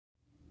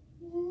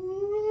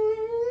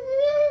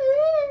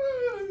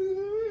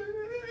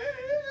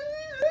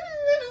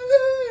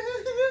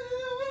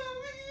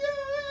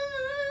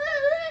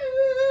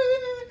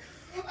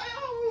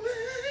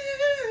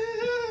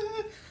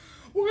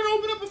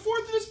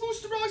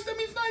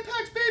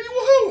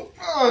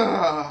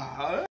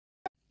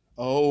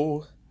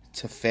Oh,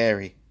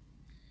 Teferi,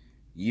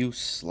 you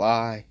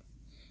sly,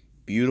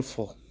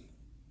 beautiful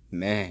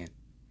man.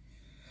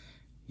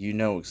 You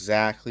know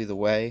exactly the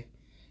way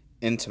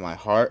into my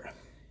heart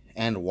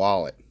and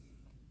wallet.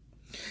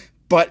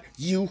 But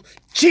you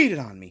cheated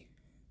on me.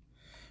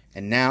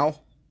 And now,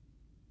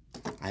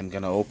 I'm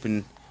going to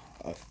open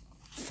a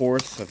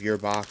fourth of your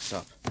box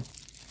up.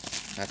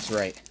 That's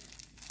right.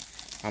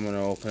 I'm going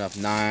to open up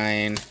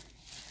 9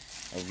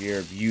 of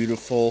your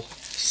beautiful,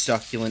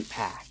 succulent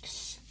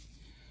packs.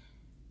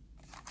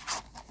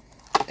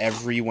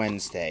 Every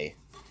Wednesday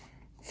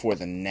for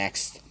the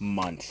next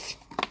month.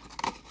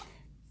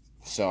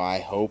 So I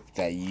hope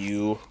that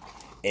you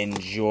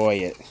enjoy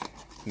it,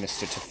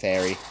 Mr.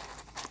 Teferi.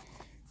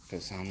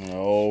 Because I'm going to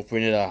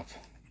open it up.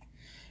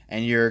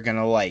 And you're going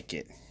to like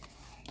it.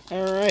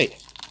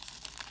 Alright.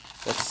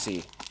 Let's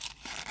see.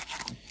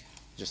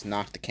 Just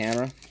knock the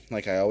camera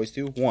like I always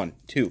do. 1,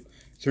 2,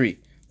 3,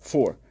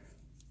 4,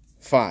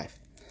 5,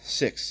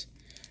 6,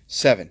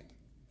 7,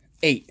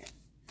 8.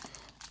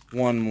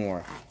 One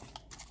more.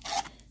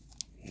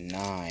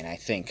 9, I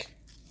think.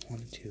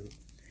 1, 2, 3,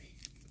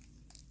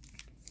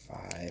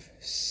 5,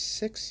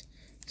 6,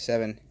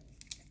 7,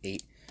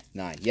 8,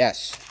 9.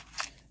 Yes.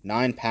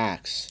 9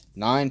 packs.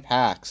 9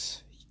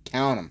 packs.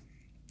 Count them.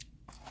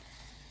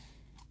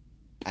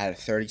 Out of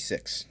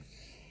 36.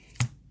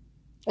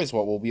 Is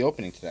what we'll be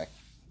opening today.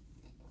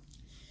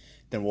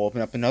 Then we'll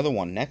open up another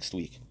one next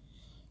week.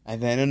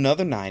 And then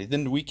another 9. And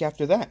then the week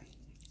after that.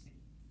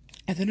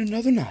 And then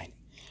another 9.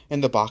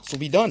 And the box will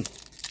be done.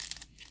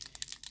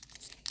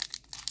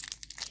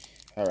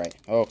 Alright.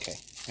 Okay.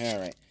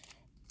 Alright.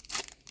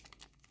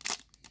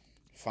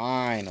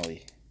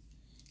 Finally.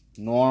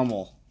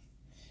 Normal.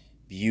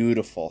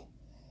 Beautiful.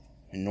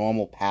 A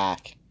normal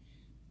pack.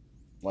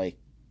 Like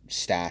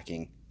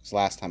stacking. Because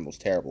last time it was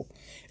terrible.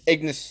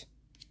 Ignis.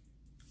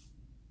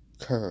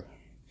 Kerr.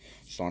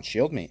 Staunch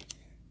Shieldmate.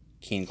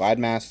 Keen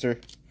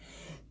Glidemaster.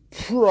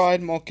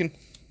 Pride Malkin.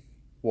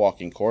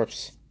 Walking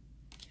Corpse.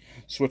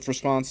 Swift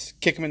Response.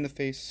 Kick him in the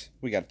face.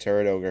 We got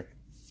Turret Ogre.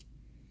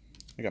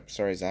 We got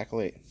Psari's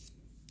Acolyte.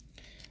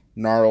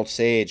 Gnarled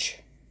Sage.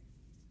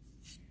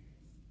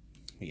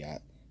 We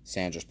got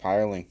Sandra's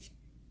Pyreling.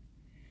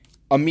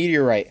 A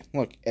Meteorite.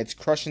 Look, it's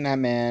crushing that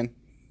man.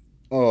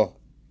 Oh.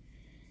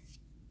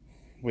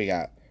 We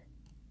got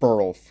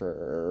Burl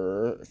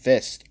for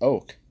Fist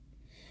Oak.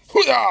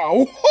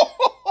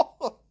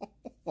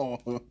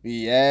 Oh,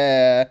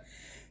 yeah.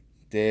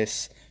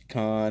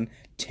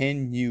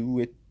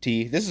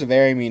 Discontinuity. This is a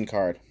very mean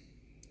card.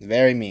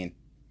 Very mean.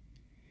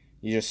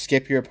 You just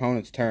skip your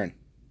opponent's turn.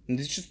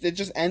 It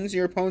just ends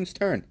your opponent's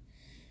turn.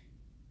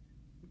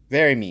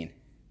 Very mean.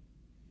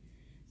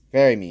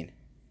 Very mean.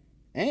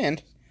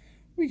 And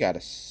we got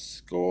a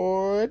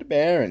Scored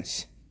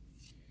Barons.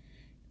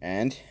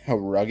 And a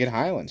Rugged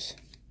Highlands.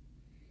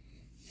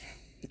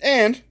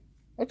 And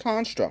a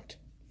Construct.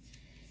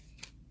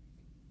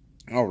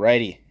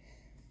 Alrighty.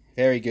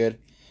 Very good.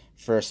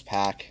 First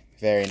pack.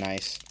 Very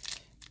nice.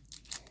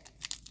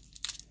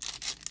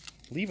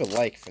 Leave a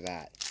like for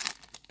that.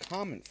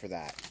 Comment for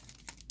that.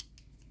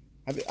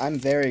 I'm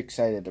very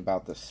excited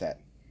about this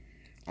set.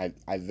 I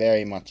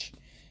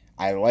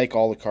like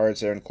all the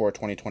cards that are in Core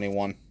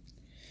 2021.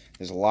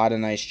 There's a lot of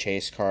nice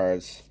chase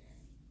cards.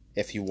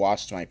 If you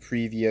watched my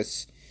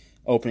previous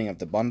opening of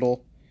the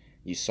bundle,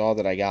 you saw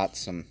that I got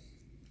some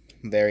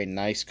very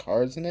nice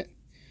cards in it.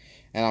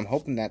 And I'm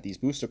hoping that these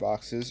booster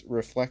boxes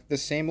reflect the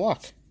same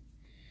luck.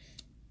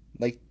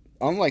 Like,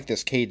 unlike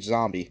this Cage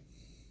Zombie,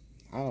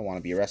 I don't want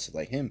to be arrested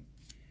like him.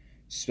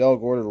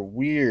 Spellgorder,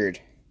 weird.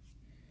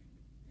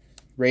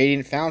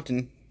 Radiant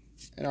Fountain,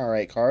 an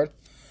alright card.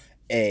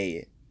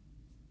 A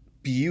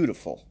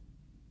beautiful,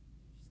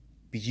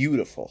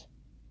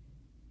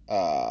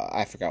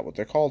 I forgot what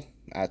they're called.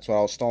 That's what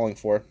I was stalling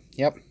for.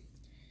 Yep.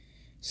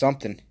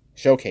 Something.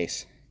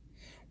 Showcase.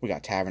 We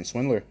got Tavern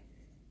Swindler.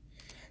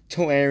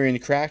 Tolarian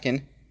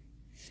Kraken.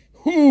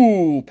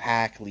 Whoo!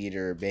 Pack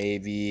Leader,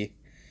 baby.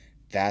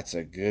 That's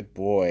a good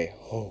boy.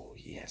 Oh,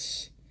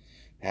 yes.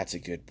 That's a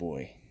good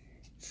boy.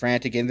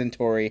 Frantic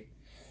Inventory.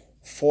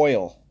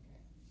 Foil.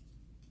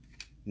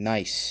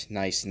 Nice,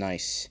 nice,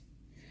 nice.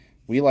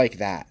 We like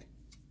that.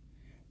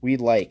 We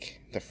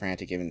like the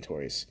Frantic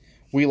Inventories.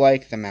 We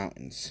like the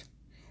mountains.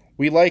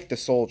 We like the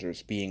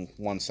soldiers being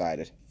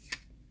one-sided.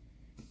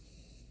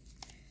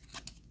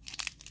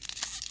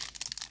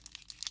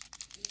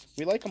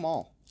 We like them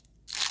all.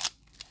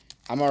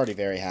 I'm already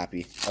very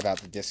happy about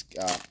the disc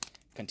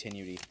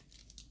continuity.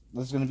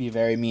 This is going to be a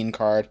very mean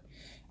card.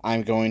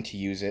 I'm going to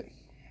use it.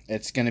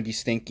 It's going to be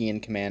stinky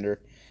in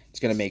Commander. It's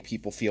going to make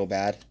people feel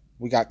bad.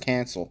 We got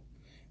Cancel.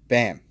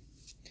 Bam.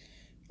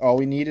 All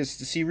we need is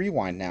to see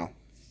Rewind now.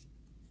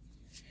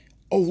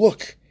 Oh,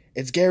 look.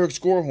 It's Garrick's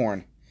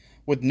Gorehorn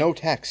with no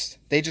text.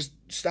 They just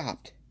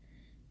stopped.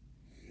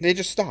 They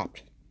just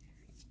stopped.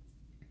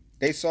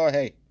 They saw,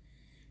 hey,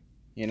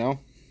 you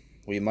know,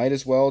 we might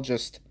as well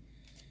just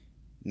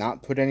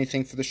not put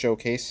anything for the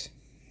showcase.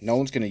 No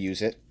one's going to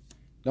use it.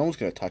 No one's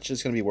going to touch it.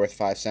 It's going to be worth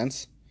 5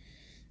 cents.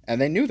 And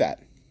they knew that.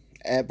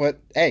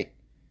 But hey,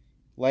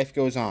 life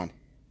goes on.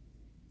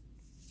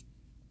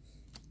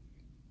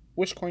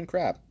 Wishcoin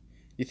crab.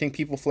 You think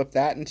people flip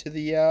that into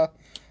the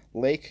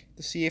lake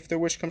to see if their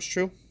wish comes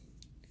true?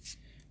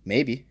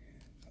 Maybe.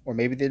 Or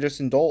maybe they just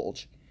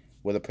indulge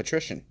with a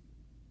patrician.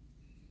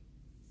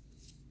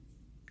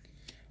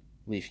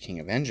 Leaf King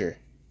Avenger.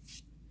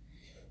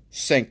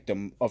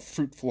 Sanctum of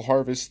Fruitful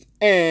Harvest.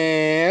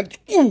 And,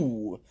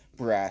 ooh,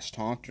 Brash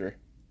Taunter.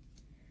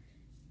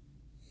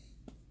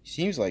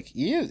 Seems like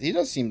he is. He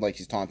does seem like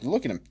he's taunting.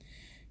 Look at him.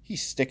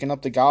 He's sticking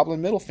up the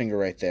goblin middle finger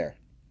right there.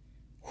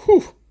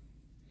 Whew.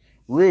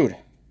 Rude.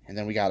 And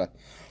then we got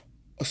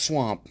a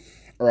swamp.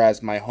 Or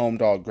as my home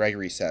dog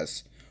Gregory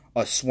says,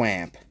 a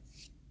swamp.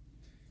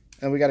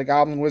 And we got a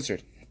goblin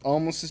wizard.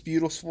 Almost as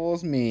beautiful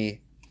as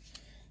me.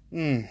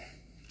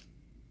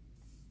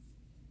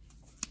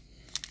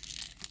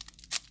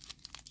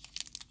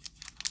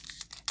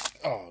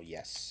 Oh,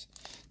 yes.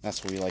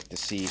 That's what we like to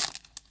see.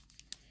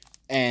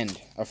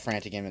 And a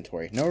frantic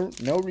inventory. No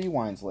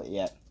rewinds lit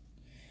yet.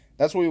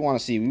 That's what we want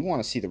to see. We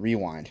want to see the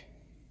rewind.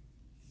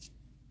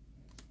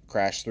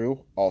 Crash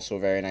Through. Also a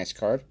very nice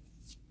card.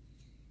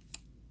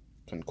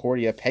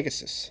 Concordia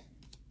Pegasus.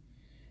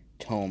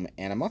 Tome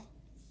Anima.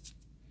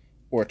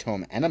 Or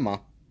Tome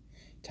Anima.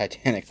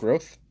 Titanic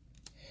Growth.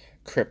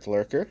 Crypt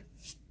Lurker.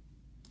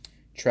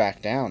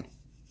 Track Down.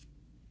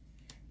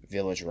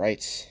 Village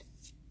Rites.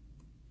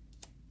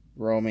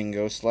 Roaming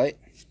Ghostlight.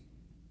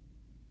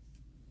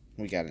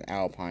 We got an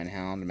Alpine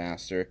Hound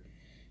Master.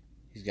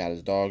 He's got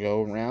his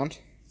doggo around.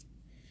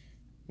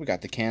 We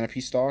got the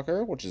Canopy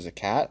Stalker, which is a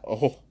cat.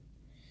 Oh,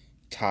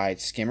 Tide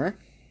Skimmer.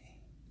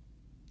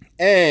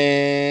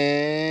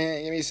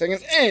 And give me a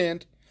second.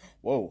 And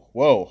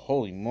whoa,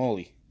 holy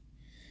moly.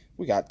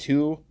 We got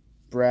 2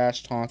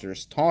 Brash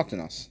Taunters taunting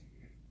us.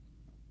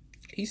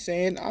 He's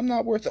saying, I'm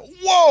not worth it.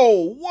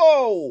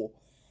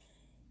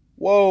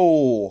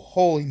 Whoa,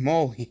 holy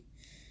moly.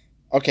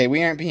 Okay,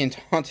 we aren't being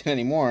taunted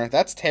anymore.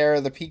 That's Terror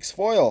of the Peaks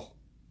foil.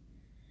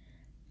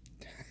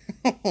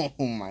 Oh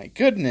my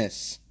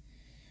goodness.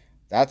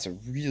 That's a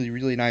really,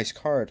 really nice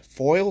card.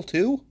 Foil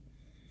too?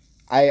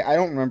 I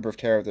don't remember if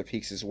Terror of the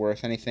Peaks is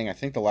worth anything. I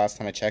think the last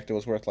time I checked it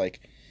was worth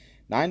like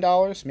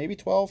 $9, maybe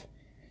 $12.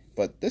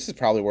 But this is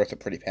probably worth a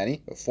pretty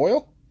penny. But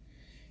foil?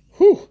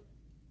 Whew.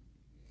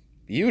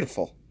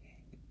 Beautiful.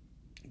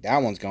 That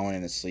one's going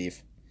in his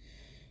sleeve.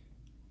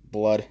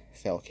 Blood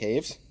Fell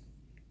Caves.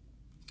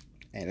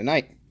 And a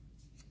knight.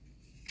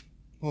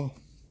 Oh.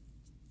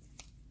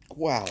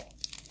 Wow.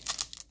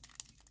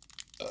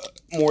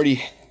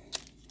 Morty.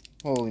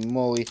 Holy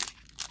moly.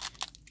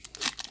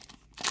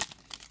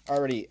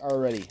 Already.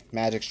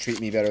 Magic's treat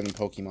me better than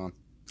Pokemon.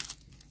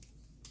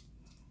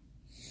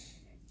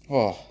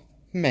 Oh,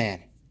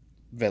 man.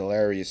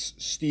 Valerius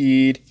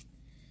Steed.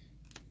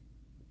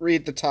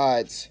 Read the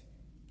Tides.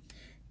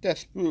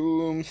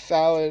 Deathbloom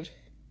Thallid.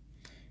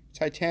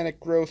 Titanic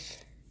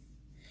Growth.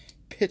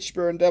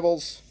 Pitchburn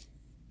Devils.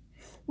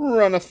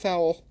 Run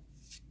Afoul.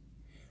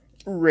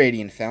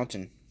 Radiant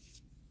Fountain.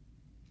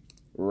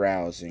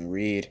 Rousing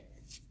Reed.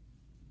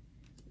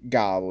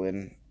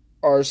 Goblin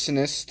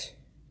Arsonist.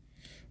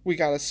 We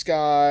got a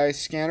Sky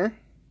Scanner.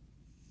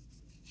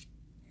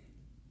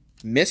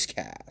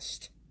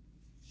 Miscast.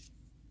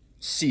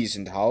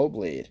 Seasoned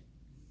Hollowblade.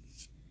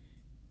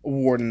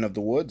 Warden of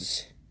the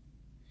Woods.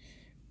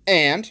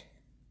 And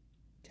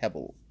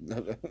Temple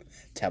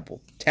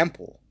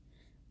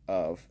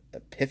of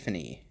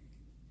Epiphany.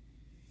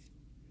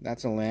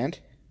 That's a land.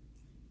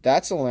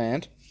 That's a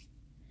land.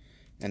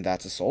 And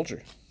that's a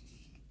soldier.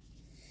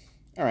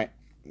 Alright.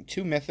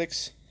 2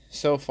 mythics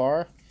so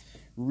far.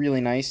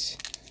 Really nice.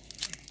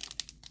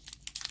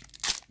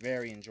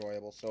 Very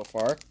enjoyable so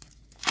far.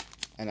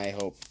 And I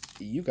hope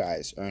you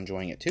guys are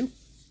enjoying it too.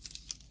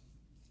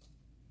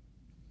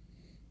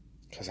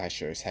 Because I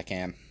sure as heck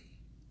am.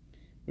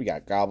 We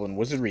got Goblin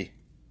Wizardry.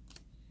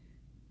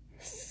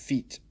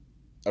 Feat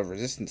of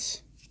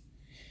Resistance.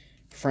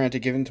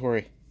 Frantic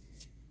Inventory.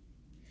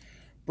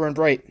 Burn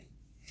Bright.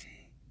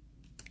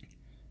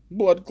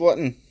 Blood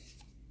Glutton.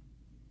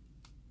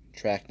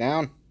 Track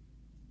Down.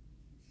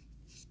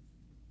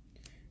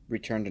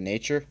 Return to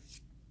Nature.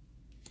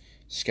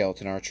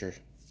 Skeleton Archer.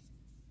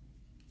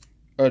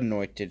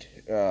 Anointed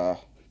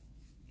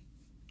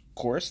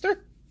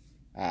Chorister?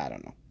 I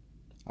don't know.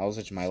 I was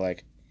itching my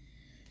leg.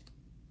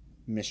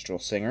 Mistral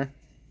Singer.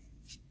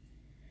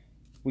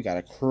 We got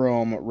a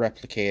Chrome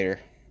Replicator.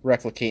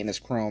 Replicating his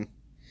Chrome.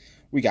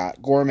 We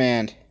got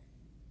Gourmand.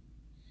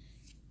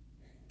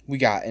 We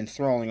got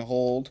Enthralling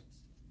Hold.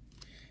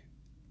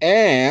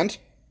 And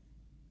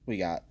we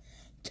got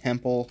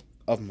Temple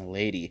of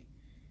Milady.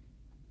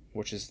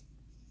 Which is,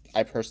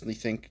 I personally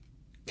think,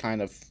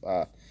 kind of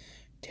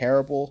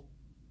terrible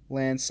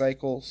land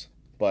cycles.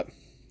 But,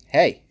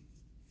 hey.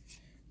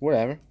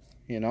 Whatever.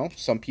 You know,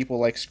 some people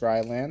like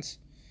scry lands.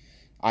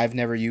 I've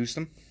never used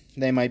them.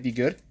 They might be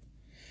good.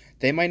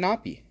 They might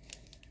not be.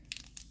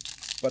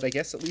 But I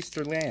guess at least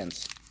they're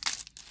lands.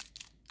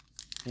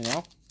 You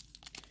know?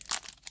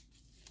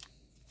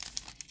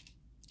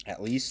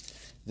 At least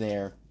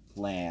they're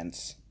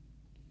lands.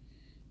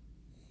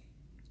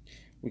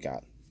 We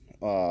got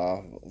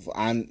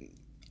I'm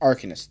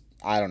Arcanist.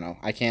 I don't know.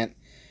 I can't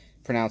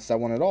pronounce that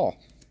one at all.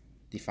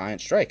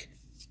 Defiant Strike.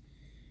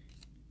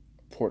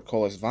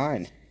 Portcullis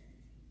Vine.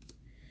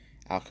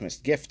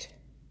 Alchemist Gift.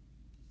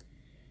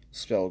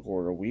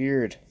 Spellgorger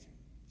Weird.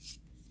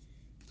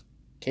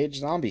 Cage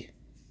Zombie.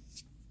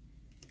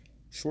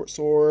 Short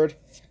Sword.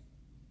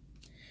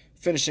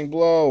 Finishing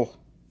Blow,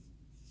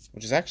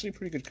 which is actually a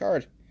pretty good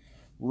card.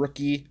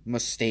 Rookie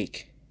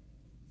Mistake.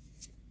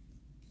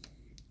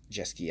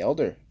 Jeski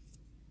Elder.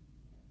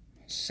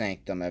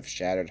 Sanctum of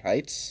Shattered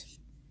Heights.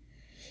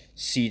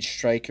 Siege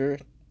Striker.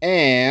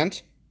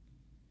 And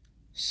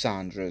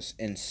Sandra's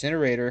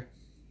Incinerator,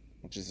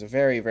 which is a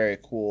very, very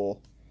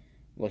cool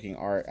looking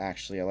art,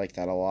 actually. I like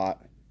that a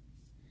lot.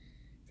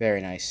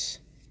 Very nice.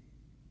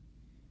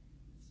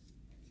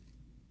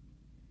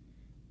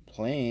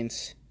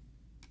 Plains.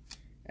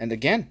 And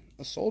again,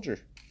 a soldier.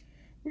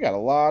 We got a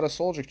lot of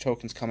soldier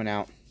tokens coming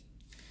out.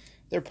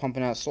 They're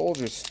pumping out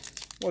soldiers.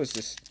 What is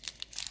this?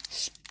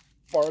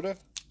 Sparta?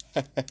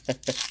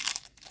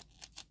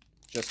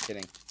 Just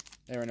kidding.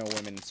 There were no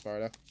women in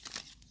Sparta.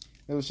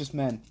 It was just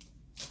men.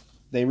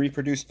 They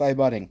reproduced by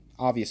budding,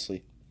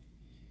 obviously.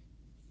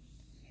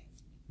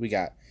 We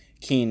got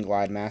Keen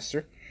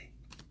Glidemaster.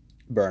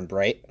 Burn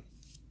Bright.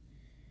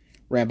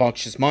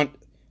 Rambunctious Munt.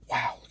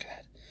 Wow, look at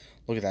that.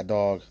 Look at that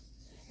dog.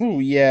 Ooh,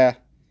 yeah.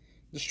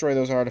 Destroy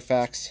those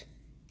artifacts.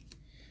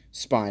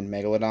 Spined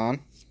Megalodon.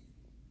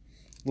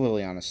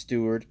 Liliana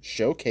Steward.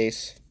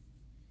 Showcase.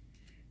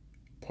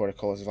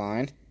 Portcullis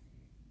Vine.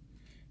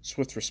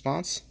 Swift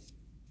Response.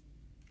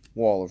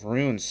 Wall of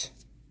Runes.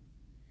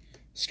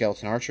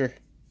 Skeleton Archer.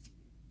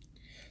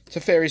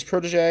 Teferi's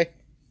Protege.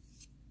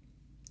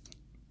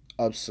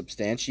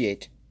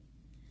 Unsubstantiate.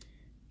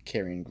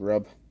 Carrion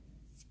Grub.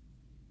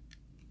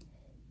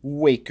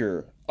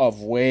 Waker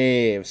of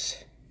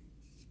Waves.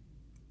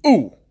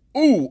 Ooh,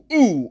 ooh,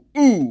 ooh,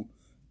 ooh.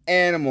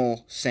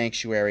 Animal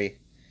Sanctuary.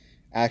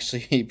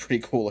 Actually, a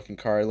pretty cool looking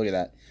card. Look at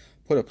that.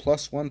 Put a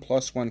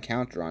 +1/+1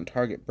 counter on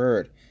target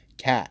bird,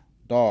 cat,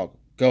 dog,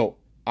 goat,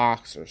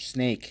 ox, or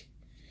snake.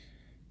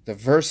 The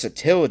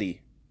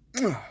versatility.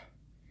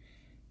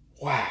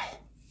 Wow.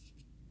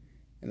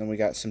 And then we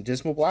got some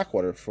Dismal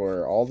Blackwater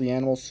for all the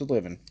animals to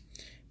live in.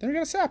 Then we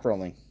got a Sap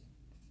Rolling.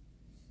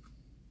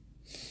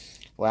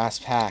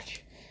 Last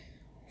pack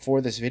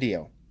for this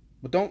video.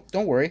 But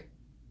don't worry.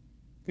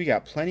 We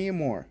got plenty of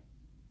more.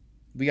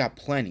 We got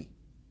plenty.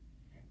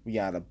 We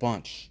got a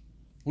bunch.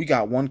 We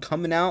got one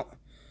coming out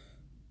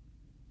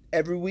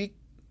every week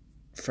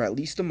for at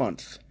least a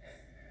month.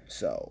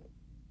 So,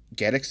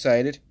 get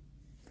excited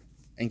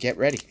and get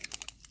ready.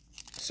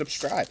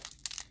 Subscribe.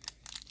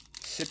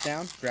 Sit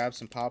down, grab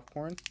some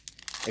popcorn.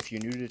 If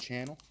you're new to the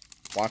channel,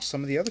 watch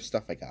some of the other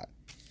stuff I got.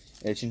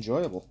 It's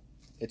enjoyable.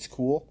 It's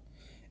cool.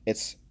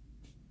 It's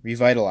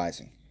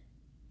revitalizing.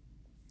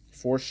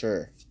 For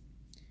sure.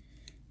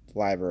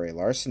 Library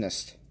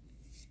Larcenist.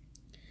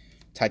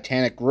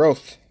 Titanic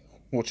Growth,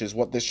 which is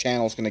what this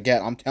channel is going to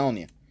get, I'm telling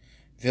you.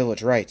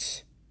 Village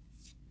Rites.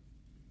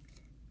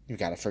 We've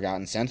got a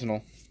Forgotten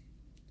Sentinel.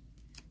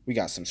 We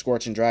got some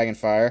Scorching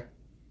Dragonfire.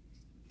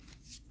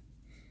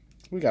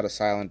 We got a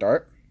Silent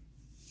Dart.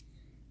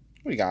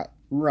 We got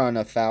Run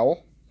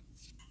Afoul.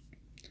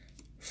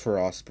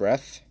 Frost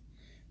Breath.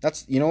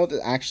 That's, you know what,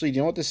 actually, do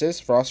you know what this is,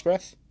 Frost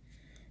Breath?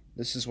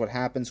 This is what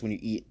happens when you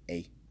eat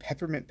a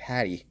peppermint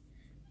patty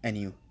and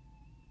you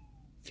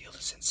feel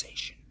the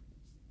sensation.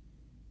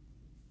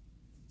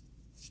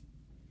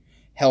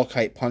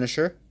 Hellkite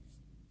Punisher.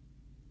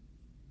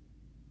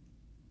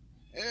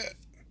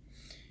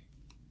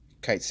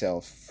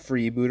 Kitecell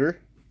Freebooter.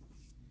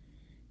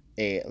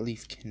 A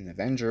Leafkin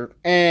Avenger.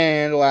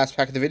 And the last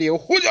pack of the video.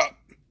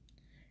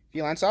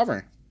 Feline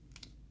Sovereign.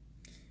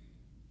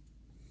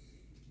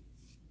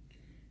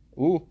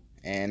 Ooh.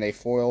 And a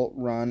foil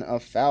Run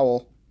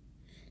Afoul.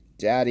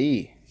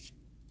 Daddy.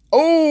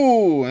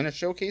 Oh! And a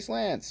Showcase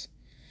Lance.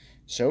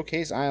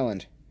 Showcase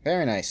Island.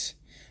 Very nice.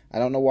 I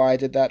don't know why I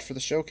did that for the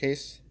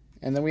showcase.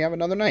 And then we have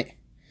another knight.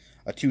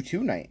 A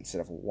 2/2 knight instead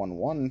of a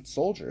 1/1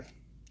 soldier.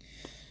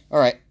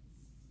 Alright.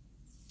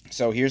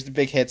 So here's the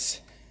big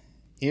hits.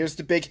 Here's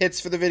the big hits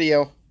for the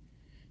video.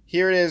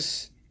 Here it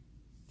is.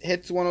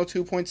 Hits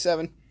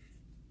 102.7.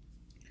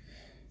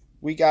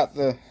 We got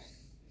the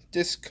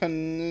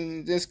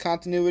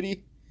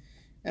discontinuity.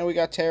 And we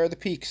got Terror of the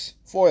Peaks.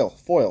 Foil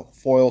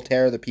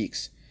Terror of the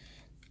Peaks.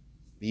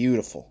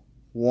 Beautiful.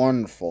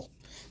 Wonderful.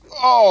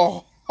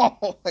 Oh,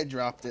 I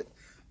dropped it.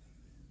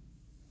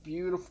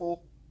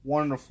 Beautiful.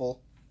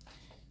 Wonderful.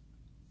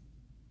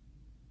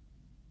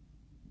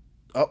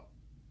 Oh.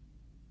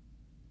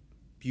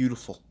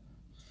 Beautiful.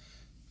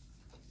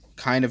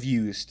 Kind of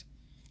used.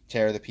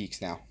 Terror of the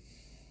Peaks now.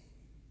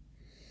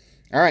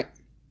 Alright.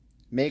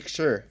 Make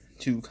sure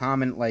to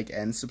comment, like,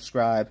 and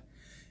subscribe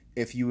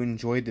if you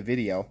enjoyed the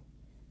video.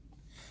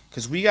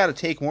 Because we got to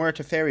take more of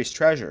Teferi's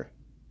treasure.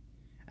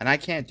 And I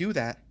can't do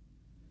that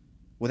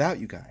without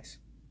you guys.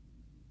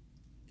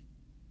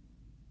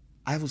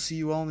 I will see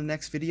you all in the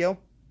next video.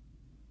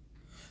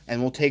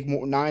 And we'll take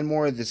 9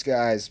 more of this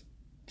guy's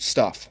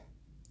stuff.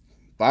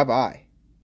 Bye-bye.